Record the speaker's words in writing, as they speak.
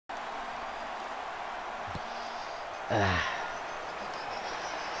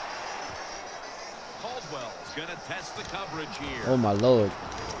Caldwell's gonna test the coverage here. Oh my lord.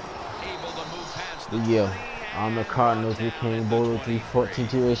 Able to move past the Yeah. I'm the Cardinals. We Kingbolo3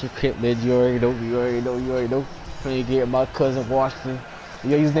 14-2 clip. You already know. You already know. Trying to get my cousin Washington.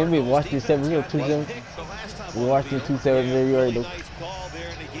 Yeah, his name is Washington270. Washington270. You already know.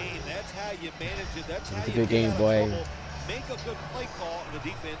 It's a good game, boy.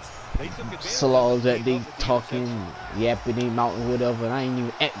 Slaws that they talking, yapping, they mountain, whatever. And I ain't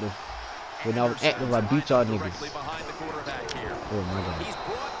even active. When I was active, I beat y'all niggas. Oh my god. He's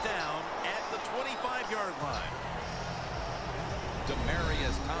brought down at the 25-yard line.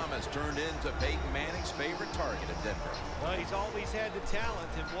 Demarius Thomas turned into Peyton Manning's favorite target at Denver. Well, he's always had the talent,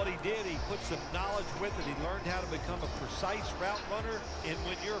 and what he did, he put some knowledge with it. He learned how to become a precise route runner, and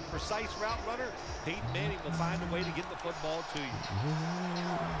when you're a precise route runner, Peyton Manning will find a way to get the football to you.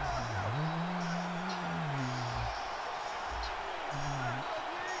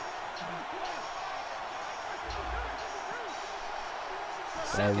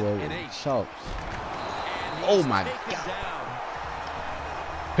 Sharp. Oh my god.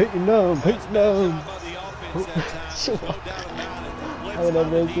 Hitting down. Hold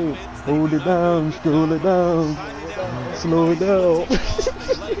it down, scroll it down, slow it down.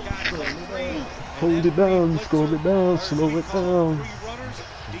 Hold it down, scroll it down, slow it down.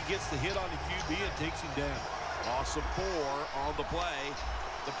 He gets the hit on the QB and takes him down. Loss of 4 on the play.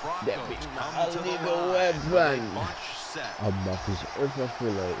 The That Broncos bitch my come to the illegal line. weapon. Bunch set. I'm about this earth, I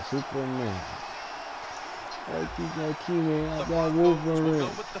feel like Superman. I keep my key, man. I got Wolverine. Go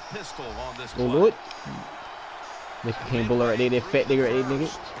with the pistol on this Oh play. lord. Nigga Kingbolo right there, that fat nigga right there, nigga.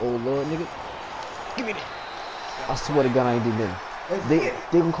 Oh lord, nigga. Give me that. I swear to God, I ain't do nothing. They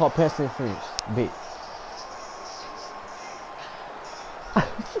can call pass interference. Bitch.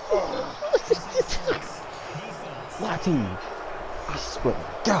 Watch him. I swear to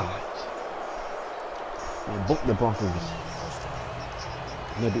God. Man, book the Broncos.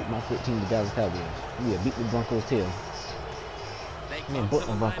 Man, beat my 14 the Dallas Cowboys. Yeah, beat the Broncos tail. Man, book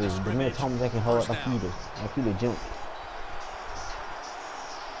the Broncos. The man Thomas that can hold like you to jump.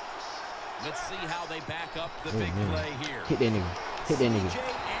 Let's see how they back up the big play here. Hit that nigga. Hit that nigga.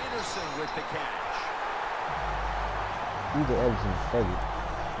 Anderson with the catch. He's the Everson faggot.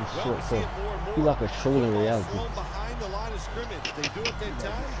 He's short, so he's like a troll in reality.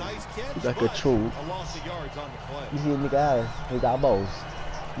 He's like a troll. You see a nigga eyes, his eyeballs.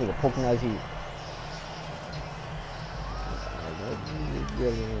 Nigga poking out his head.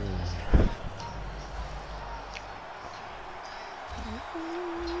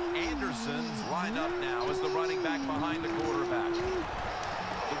 Anderson's lined up now as the running back behind the quarterback. The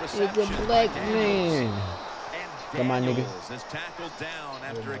It's reception a black by Daniels. man. And Come on, nigga. Daniels is tackled down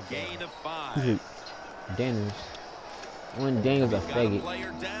after a gain of 5. Daniels. When Daniels a faggot.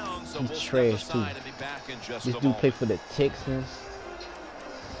 Down, so He's we'll trash too. This dude play for the Texans.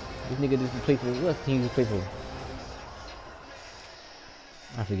 This nigga just play for what team he play for?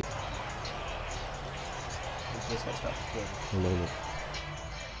 I forget.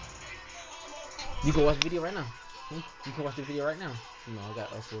 You can watch the video right now. You can watch the video right now. No, I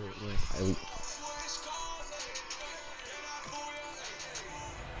got us for it. Yeah.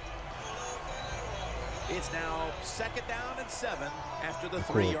 It's now 2nd down and 7 after the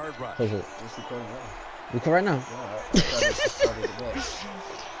 3-yard rush. We can right now.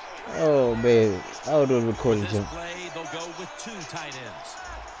 Oh man, I'll do a recording jump. Play, they'll go with 2 tight ends.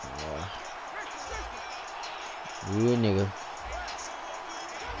 Real nigga.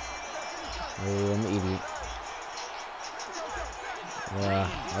 Oh, I'm an idiot. Yeah,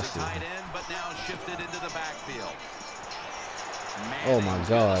 I see. Tight end, but now shifted into the backfield. Oh my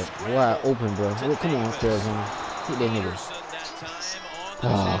God, wide open, bro. Well, come on, Arizona. Hit that nigga.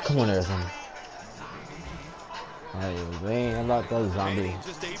 Oh, come on, Arizona. Hey, man, I like those zombies.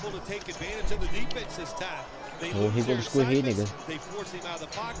 Just able to take advantage of the defense this time. Oh, he got a squid here, nigga. They force him out of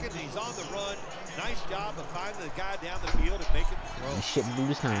the pocket, and he's on the run. Nice job of finding the guy down the field and making the throw. This shit do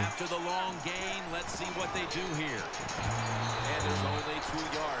this time. After the long gain, let's see what they do here. And there's only 2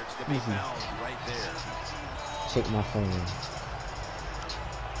 yards to be found right there. Check my phone.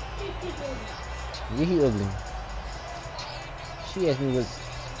 Yeah, he ugly. She asked me what,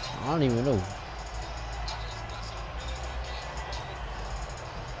 I don't even know.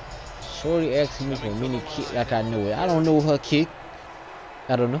 Shorty asked me for a mini kick like I know it. I don't know her kick.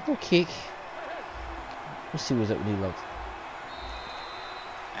 I don't know her kick. Let's see what's up with these looks.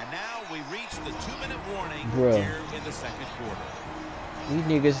 And now we reach the 2-minute warning here in the 2nd quarter. These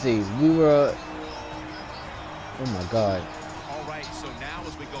niggas say we were. Oh my God. All right, so now now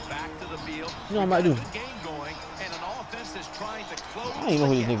as we go back to the field. You know what I might do? Game going, and an offense is trying to close. I don't even know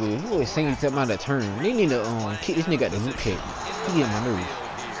who this nigga is. He always saying something out of turn. They need to kick this nigga at the root kick. He getting my nerves.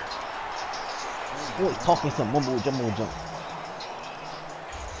 He always talking some mumble jumbo jump.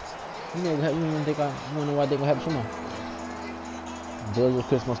 You know, you wanna know why they gonna have SHEMAR? Does with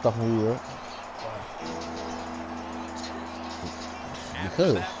Christmas stuff in New York.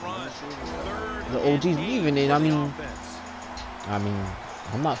 Because the OGs leaving it. I mean,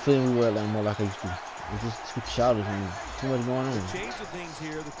 I'm not feeling well anymore like I used to. It's just too childish and too much going on.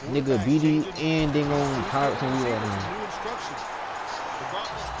 Nigga, BD and they gonna Pirates on you right now.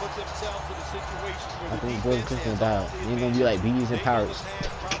 I think Golden Chris gonna die. They ain't gonna be like BDs and Pirates.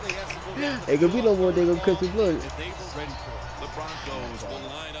 Ain't gonna be no more. They gonna cut the blood.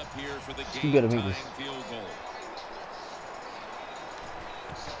 You gotta make this.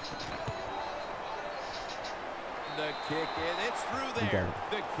 The kick and it's through there.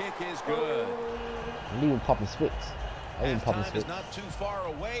 The kick is good. I'm even popping switch. I even popping switch. Is not too far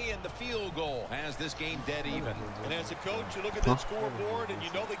away, and the field goal has this game dead even. And as a coach, you look at that scoreboard, and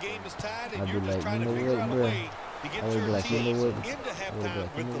you know the game is tied, and you're just like, trying to figure out a way to get your team into halftime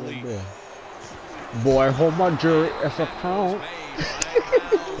with the lead. Boy, hold my jury as a pound.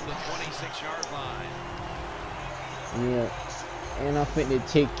 Yeah, and I'm finna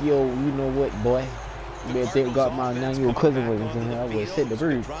take yo, you know what, boy. You better think got my 9-year-old cousin with me. I would set the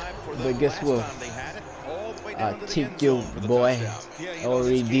bird. But guess what? I take your boy. I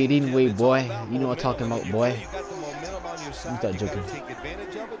already did anyway, boy. You know what I'm talking about, boy. You start joking.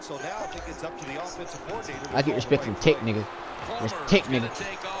 I get respect from Tech, nigga. It's Tech, nigga.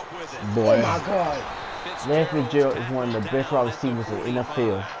 Boy. Oh my god. Larry Fitzgerald is one of the best wide receivers in the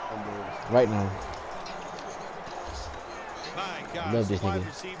NFL right now. Love this nigga.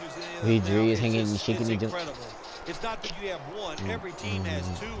 He dreads hanging and shaking the jump. It's not that you have one. Every team has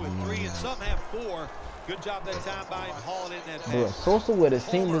 2 and 3, and some have 4. Good job that time by him hauling in that pass. Bro, Sosa with the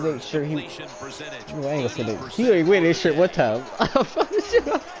same exact shirt. He, I ain't gonna say that. He already wear this shirt one time.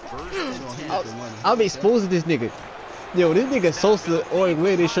 I'm exposing this nigga. Yo, this nigga Sosa already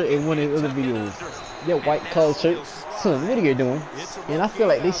wear this shirt in one of his other videos. That white collar shirt. Son, what are you doing? And I feel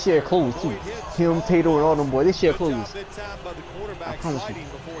like they share clothes too. Him, Tato, and all them boys, they share clothes. I promise you.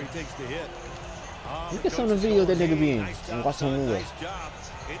 Look at some of the videos that nigga be in and watch him wear.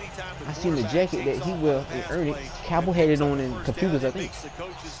 I seen the jacket that he wear and earned it. Cowboy had it on in computers, I think.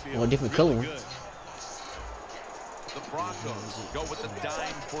 Or a different color one. The Broncos go with the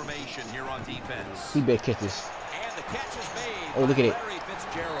dime formation here on defense. He better catch this. And the catch is made. Oh, look at it.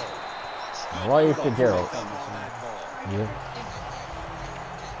 Larry Fitzgerald. Yeah.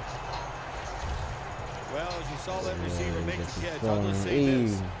 Well, as you saw that receiver make the catch, I'll just say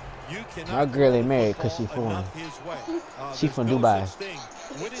this. My girl ain't married because she foreign. She from Dubai.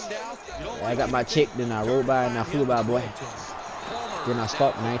 I got my chick, then I rode by and I flew by, boy. Then I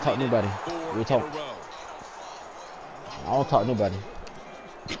stopped and I ain't talk to nobody. We talk. I don't talk to nobody.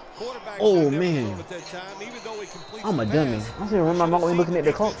 Oh man, I'm a dummy. I'm sitting around my mouth looking at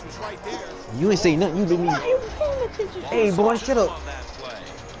the clock. You ain't say nothing. You been me. Hey boy, shut up.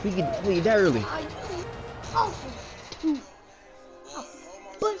 We get that early.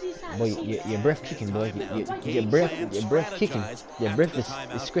 Boy, your breath kicking, boy. Your breath kicking. Your breath is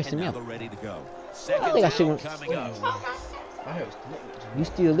stressing me out. I think I should. You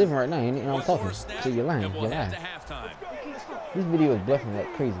still living right now, ain't it? And I'm talking. So you're lying. You're lying. This video is bluffing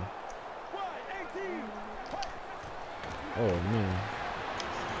like crazy. Oh man.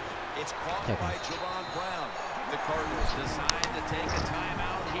 It's caught by Jerron Brown. The Cardinals decide to take a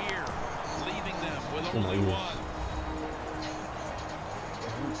timeout here, leaving them with only one.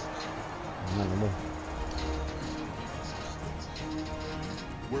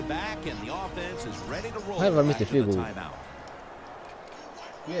 We're back and the offense is ready to roll. How did I miss the field goal?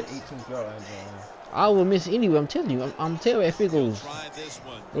 We had 18 yards. I will miss anyway. I'm telling you. I'm telling you at field goals.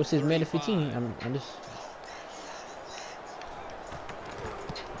 Bro says Madden 15. I'm just.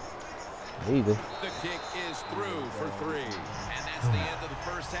 There you go. The kick is through for 3, and that's the end of the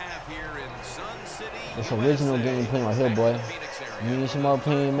first half here in Sun City. It's original game playing right here, boy. Me and SHEMAR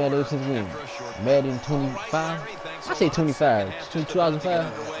playing Madden since when? Madden 25? I say 25.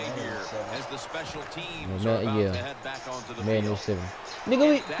 2005. Yeah. Madden 07. Nigga,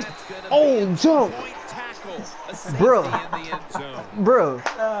 we. Oh, jump! Bruh.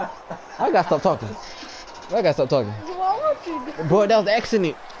 I gotta stop talking. Bro, that was an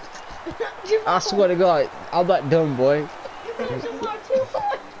accident. I swear to God, I'm not dumb, boy.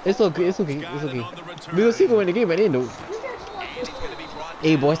 It's okay. We gonna see who win the game at the end, though.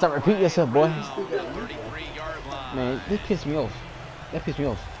 Hey, boy, stop repeating yourself, boy. Man, this pissed me off. That pissed me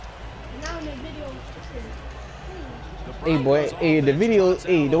off. Now in the video, Hey boy, hey the video,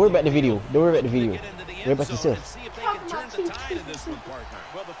 hey don't worry about the video. Don't worry about the video. Worry about yourself. Well,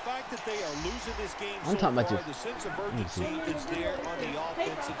 the fact that they are losing this game I'm talking about you. the sense of urgency is there on the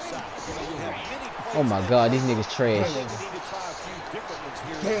offensive side. You know, you have many plays Oh my god, these niggas trash. they need to try a few different ones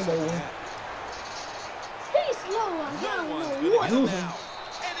here in the second half. he's slow. I don't know what.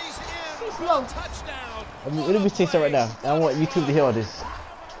 He's slow. Let me say something right now. I want YouTube to hear all this.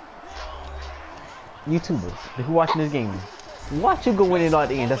 YouTubers, who watching this game, watch you go win it all at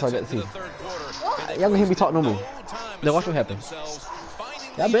the end. That's all I got to see. Y'all gonna hear me talk no more. Now watch what happens.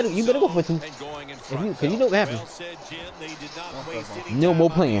 You better go for two. Cause you know what happens. No more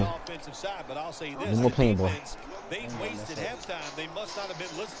playing. No more playing, boy. They wasted halftime. They must not have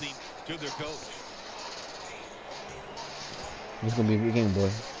been listening to their coach. This is gonna be a good game, boy.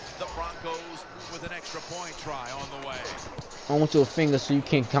 The Broncos with an extra point try on the way. I want your finger so you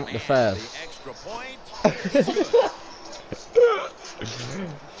can't count the five. The extra point.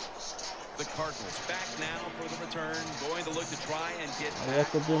 The Cardinals back now for the return, going to look to try and get I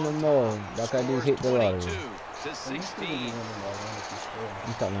walk up in the mall like I do hit the lottery. To 16. You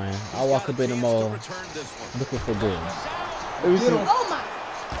stop lying. I walk up in the mall looking for good. Oh my.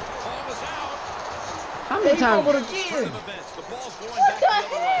 How many times? What the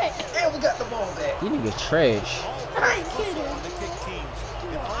heck? And we got the ball back. You niggas trash. I ain't kidding.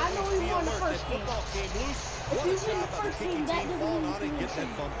 I know we won the first game. If you win the first game, that doesn't mean you win.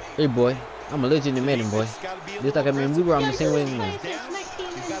 Hey boy, I'm a legend in Madden, boy. Just like I mean, we were on the same way. I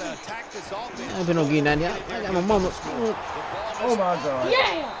ain't been no getting 90. I got my mama. Oh my god.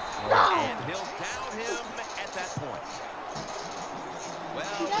 Yeah. And he'll down him at that point.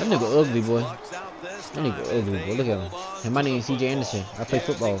 That nigga ugly, boy. That nigga ugly, boy. Look at him. And my name is CJ Anderson. I play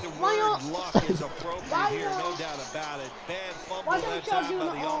football. Why don't Time by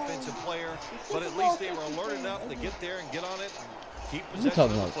the offensive player, but at least they were alert enough to get there and get on it and keep possession of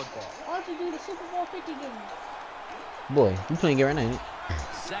the football. Why don't you do the Super Bowl 50 game? Boy, you playing game right now, ain't it?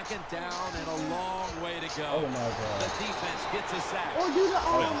 Second down and a long way to go. Oh my god. The defense gets a sack. Or do the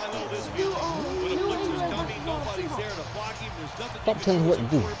Well, I know this view. When a blitz is coming, nobody's there to block him. There's nothing Stop you telling can me what to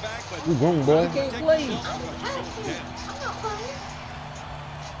do. quarterback, but You grown, boy. can't play. I'm not playing.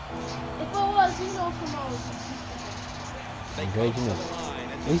 If I was, you know, from all. They Great, go you to know. the line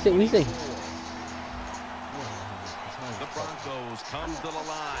and What you say? What you say? the Broncos come to the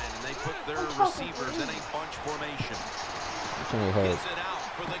line and they put their receivers in a bunch formation. It's only hard. Gets it out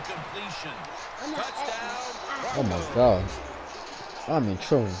for the completion. Touchdown. Oh my god. I'm in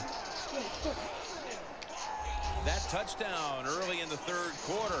trouble. That touchdown early in the third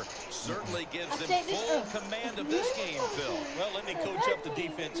quarter certainly gives them full command of this game, Phil. well, let me coach up the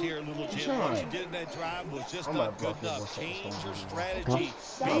defense here a little, Jim. What you did in that drive was just not good enough. Change your strategy.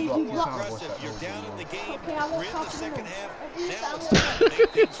 Be more aggressive. You're down in the game. We're in the second half. Now it's time to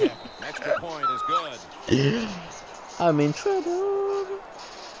make things happen. Extra point is good. I'm in trouble.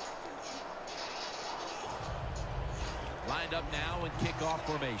 Lined up now in kickoff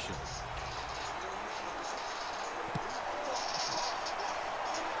formation.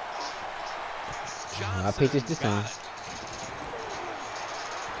 I picked this time.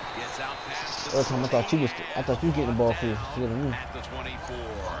 Gets out past the Other time I thought you were getting the ball first. at the 24.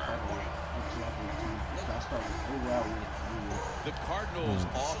 The Cardinals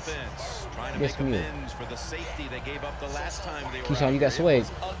offense trying to make amends for the safety they gave up the last time they were Keyshawn, out you got here. swag. It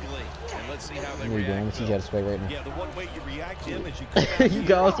was ugly. And let's see how they There you go. I'm react. gonna teach you how to swag right now. Yeah, the one way you react, Jim, is you come out You here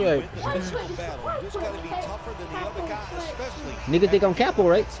got and swag. win the physical battle. You just got to be tougher than the other guy, especially. Nigga think I'm capo,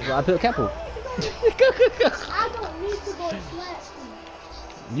 right? So I put capo. I don't need to go to flat school.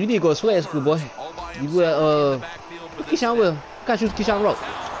 You need to go to swag school, boy. All by You himself will, in the backfield for this Keyshawn will. Can't shoot Keyshawn Rock.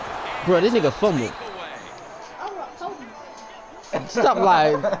 Bro, this nigga fumbled. takeaway. I'm not Kobe. Stop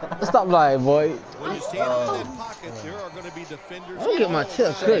lying. Stop lying, boy. When you stand in that pocket, there are going to be defenders. I don't get my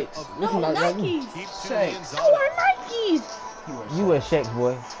chest cut. This is not like me. Nikes. Keep two Shake. hands I on it. wear Nikes. You wear Shaq's,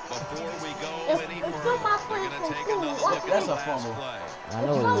 boy. Before we go If any some further, of my we're going friends to from take school another watch look at That's the a last fumble. play. I know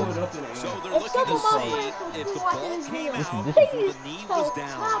Throw it it is. up in the So air. they're If looking some to of my see friends from if the school watch ball this came video, out This before is the knee so was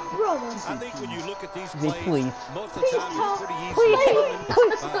down. my brother, I think when you look at these Please, plays, please. most of the time it's pretty easy please, to determine.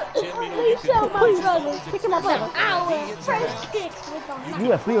 Jim, you know, you please tell can my brother, pick him up like an hour, French kicks with a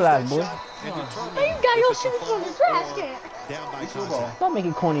You knife. a free life, boy. and determine Hey, you got your if it's a shoes from the fumble trash or can. down by Football. contact. Stop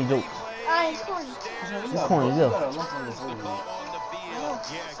making corny jokes. I ain't corny. You got corny, you yeah. got a lump on your The forehead. ball on the field.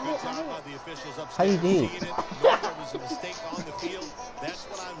 Yeah, good job by the officials upstairs. How you did? Seeing it, know there was a mistake on the field. That's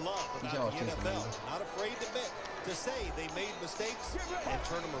what I love about the NFL. Not afraid to admit, to say they made mistakes and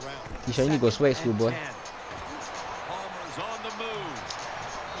turn them around. You sure you need to go to swag school, boy. Palmer's is on the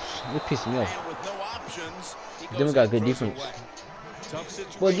move. They piss me off. And with no options, he Them goes got and good throws defense. away. Tough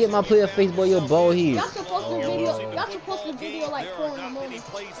situation. Boy, get my player face, boy, your ball here. Y'all supposed to video. Y'all supposed to video like 4 in the morning.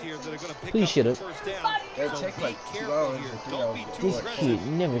 Please shut up. They take like 2 hours or 3 hours. This kid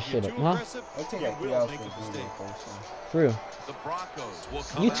never shut up, huh? They take like 3 hours for video. For real. The Broncos will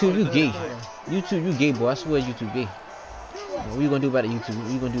come YouTube, you out gay. tonight. YouTube, you gay, boy. I swear YouTube gay. What you gonna do about it, YouTube?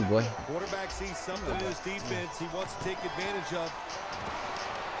 What you gonna do, boy? Quarterback sees something in his defense he wants to take advantage of.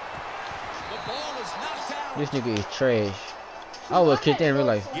 The ball is knocked out. This nigga is trash. I would kick that in real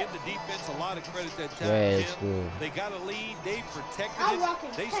life. Give the defense a lot of credit that Trash, time, dude. Jim. They got a lead. They protected I'm it. rocking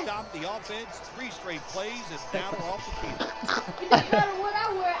They 10. stopped the offense. 3 straight plays, and now they're off the field. It doesn't matter what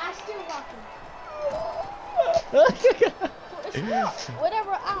I wear, I still rock them.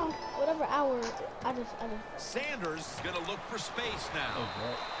 Whatever I wear, I just. Sanders gonna look for space now.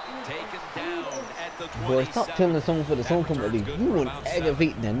 Taken down at the 27. Boy, stop telling someone for the song come at least. You want to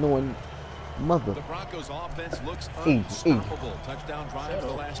aggravate that knowing mother. The Broncos offense looks Hey. unstoppable. Touchdown drives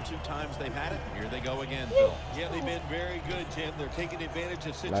the last 2 times they've had it. Here they go again, Phil. Yeah, they've been very good, Jim. They're taking advantage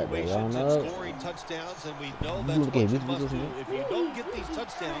of Like they situations run and up. scoring touchdowns, and we know You that's look what at you this, must this, do. this. If you don't get these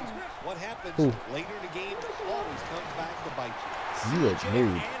touchdowns, what happens Who? later in the game always comes back to bite you. You a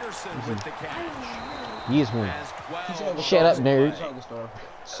nerd. Anderson with the catch. He is one. Has 12. Shut up, nerd.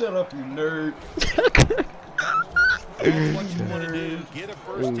 Shut up, you nerd. That's what you want to do. Get a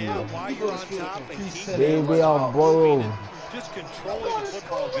first down while you're on top and keep Baby, I'm bold. just controlling the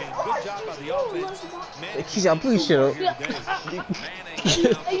football game. Good job by the offense. Keisha, please shut up.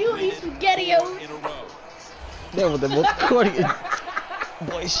 Hey, you eat SpaghettiOs. In a row. That was the most corny.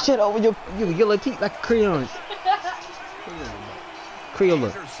 Boy, shut up with your yellow teeth like crayons. Crayola.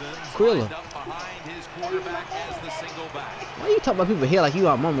 Anderson's Crayola. lined up behind his quarterback as the single back. Why you talking about people here like you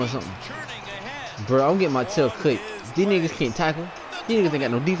our mama or something? Turning ahead. Bro, I'm getting my tail cut. These niggas can't tackle. These niggas ain't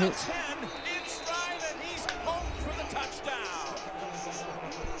got no defense. 10 in stride, and he's home for the touchdown.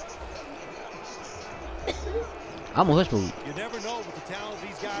 I'm on hush mode. You never know with the talent of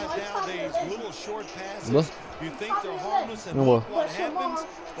these guys nowadays. Little short passes. What? You think they're harmless, and No, look what? what happens.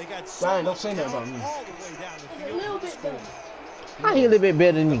 They got so Ryan, don't much say nothing about talent me. all the way down the A field little to bit score. better. I he a little bit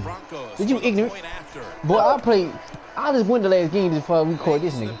better than me. Broncos But you with a ignorant. point after. Boy, I just win the last game just before we record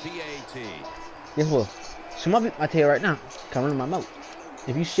this The nigga. PAT. Guess what? So my tail right now. Come in my mouth.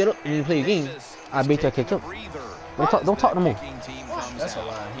 If you shut up and you play your game, I bet you catch up. Don't talk no more. That's a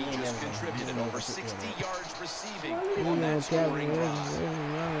lie. He just contributed over 60 yards receiving You on know, that scoring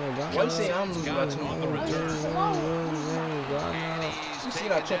drive. Why you say I'm losing by 2? On the return. You see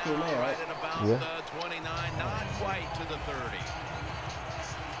that check your man, right? At about Yeah. the 29, not quite to the 30.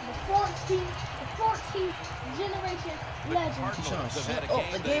 The 14th generation legend. Cardinals have had a Oh,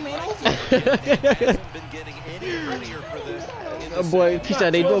 game the game ain't over. that hasn't been getting any prettier for them. in the Boy, second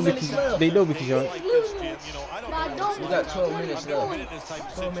Keisha, they know me. 12 minutes left. They know me, Keisha. Like this, Jim, you know, I don't Nah, know don't. We got 12 minutes I've never left. been in this type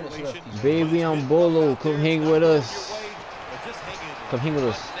of 12 minutes situation. left. Baby, I'm Bolo. Come hang with us. Your way, or just hang in there. Come hang with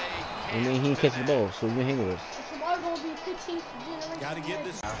us. I mean, he ain't catch the ball, so you hang with us. Tomorrow gonna be 15th generation. Gotta get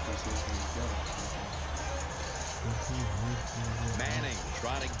this. Manning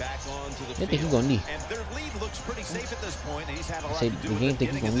trotting back onto the They think field. he's gonna knee. And their lead looks pretty safe at this point, and he's had a lot say to the do with game it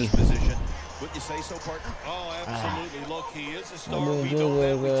think he's getting in gonna this knee. position. Wouldn't you say so, partner? Oh, absolutely. Look, he is a star. I'm We gonna know do that.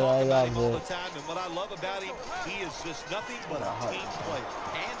 it, We I talk about love him all it. the time. And what I love about him, he is just nothing but a team player.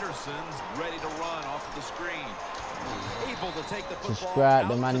 Anderson's ready to run off the screen. Able to take the football Subscribe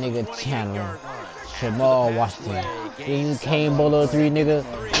to out my the nigga 28-yard channel. line. SHEMAR Washington. Then Kingbolo3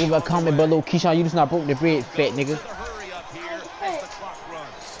 nigga. Even comment below. Keisha, you just not broke the bread, fat nigga. To the hurry up here as the clock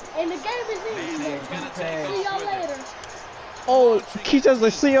runs. And the game is easy. Manning's gonna take See y'all later. Oh, Keisha's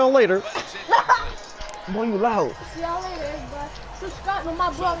like, see y'all later. But it's incomplete. Boy, you loud. See y'all later, everybody. Subscribe to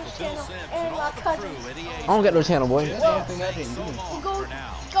my brother's Phil channel Simms and and my all the cousin. crew at EA I don't got no channel, boy. That's the only thing I didn't do. so long Go, for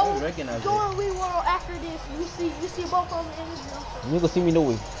now. go, I recognize go and reworld after this. You see both of them in this video. You ain't gonna see me no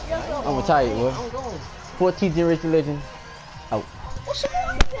way. Yes, sir. I'm retired, boy. I'm going. 14th generation legend. Out. What's your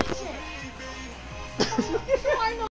name?